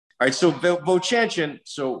right. So Vovchanchyn,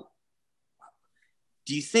 so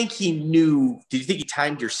do you think he knew? Did you think he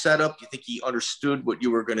timed your setup? Do you think he understood what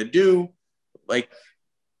you were going to do? Like,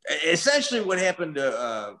 essentially, what happened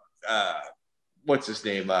to what's his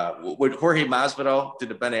name? What Jorge Masvidal did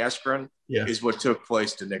to Ben Askren is what took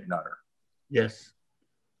place to Nick Nutter. Yes.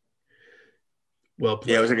 Well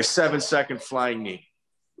played. Yeah, it was like a 7-second flying knee.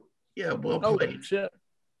 Yeah, well played. Oh, shit.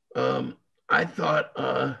 I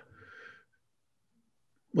thought,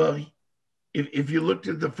 well, if you looked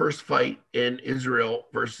at the first fight in Israel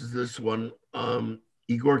versus this one,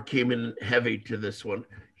 Igor came in heavy to this one.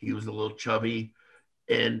 He was a little chubby,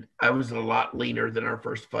 and I was a lot leaner than our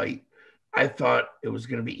first fight. I thought it was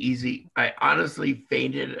going to be easy. I honestly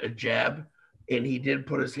feinted a jab, and he did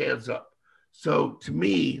put his hands up. So to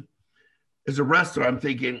me, as a wrestler, I'm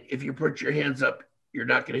thinking, if you put your hands up, you're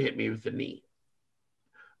not going to hit me with the knee.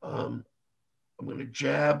 I'm going to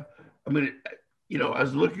jab. I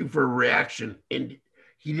was looking for a reaction, and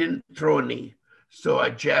he didn't throw a knee. So I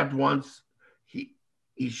jabbed once. He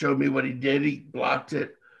showed me what he did. He blocked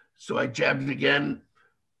it. So I jabbed again,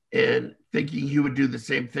 and thinking he would do the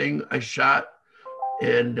same thing, I shot.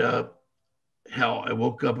 And hell, I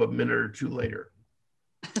woke up a minute or two later.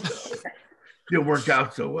 Didn't work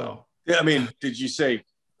out so well. Yeah, I mean, did you say,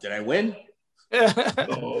 did I win?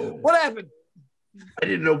 Oh. What happened? I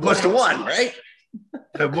didn't know. Must have won, right?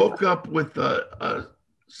 I woke up with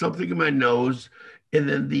something in my nose, and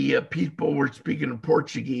then the people were speaking in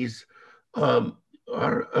Portuguese. I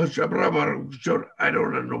don't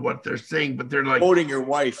know what they're saying, but they're like quoting your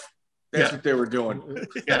wife. That's what they were doing.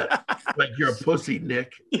 Yeah, like you're a pussy,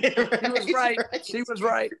 Nick. She was right. She was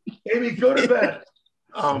right. Amy, go to bed.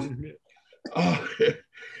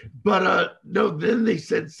 But no, then they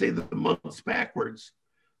said say the months backwards.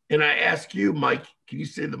 And I ask you, Mike, can you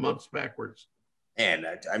say the months backwards? And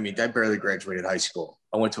I mean, I barely graduated high school.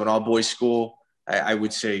 I went to an all-boys school. I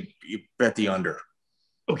would say you bet the under.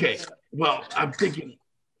 Okay. Well, I'm thinking,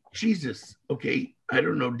 Jesus. Okay. I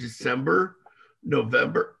don't know, December,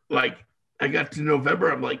 November. Like, I got to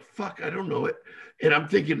November. I'm like, fuck, I don't know it. And I'm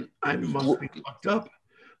thinking, I must be fucked up.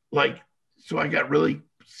 Like, so I got really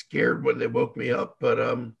scared when they woke me up. But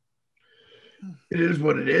it is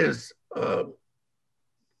what it is. I'm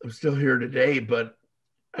still here today, but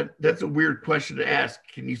that's a weird question to ask.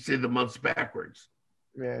 Can you say the months backwards?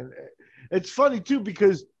 Man, it's funny too,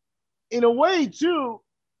 because in a way too,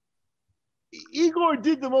 Igor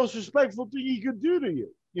did the most respectful thing he could do to you.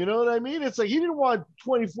 You know what I mean? It's like he didn't want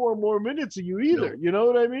 24 more minutes of you either. No. You know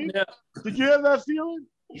what I mean? Yeah. Did you have that feeling?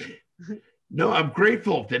 No, I'm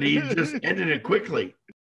grateful that he just ended it quickly.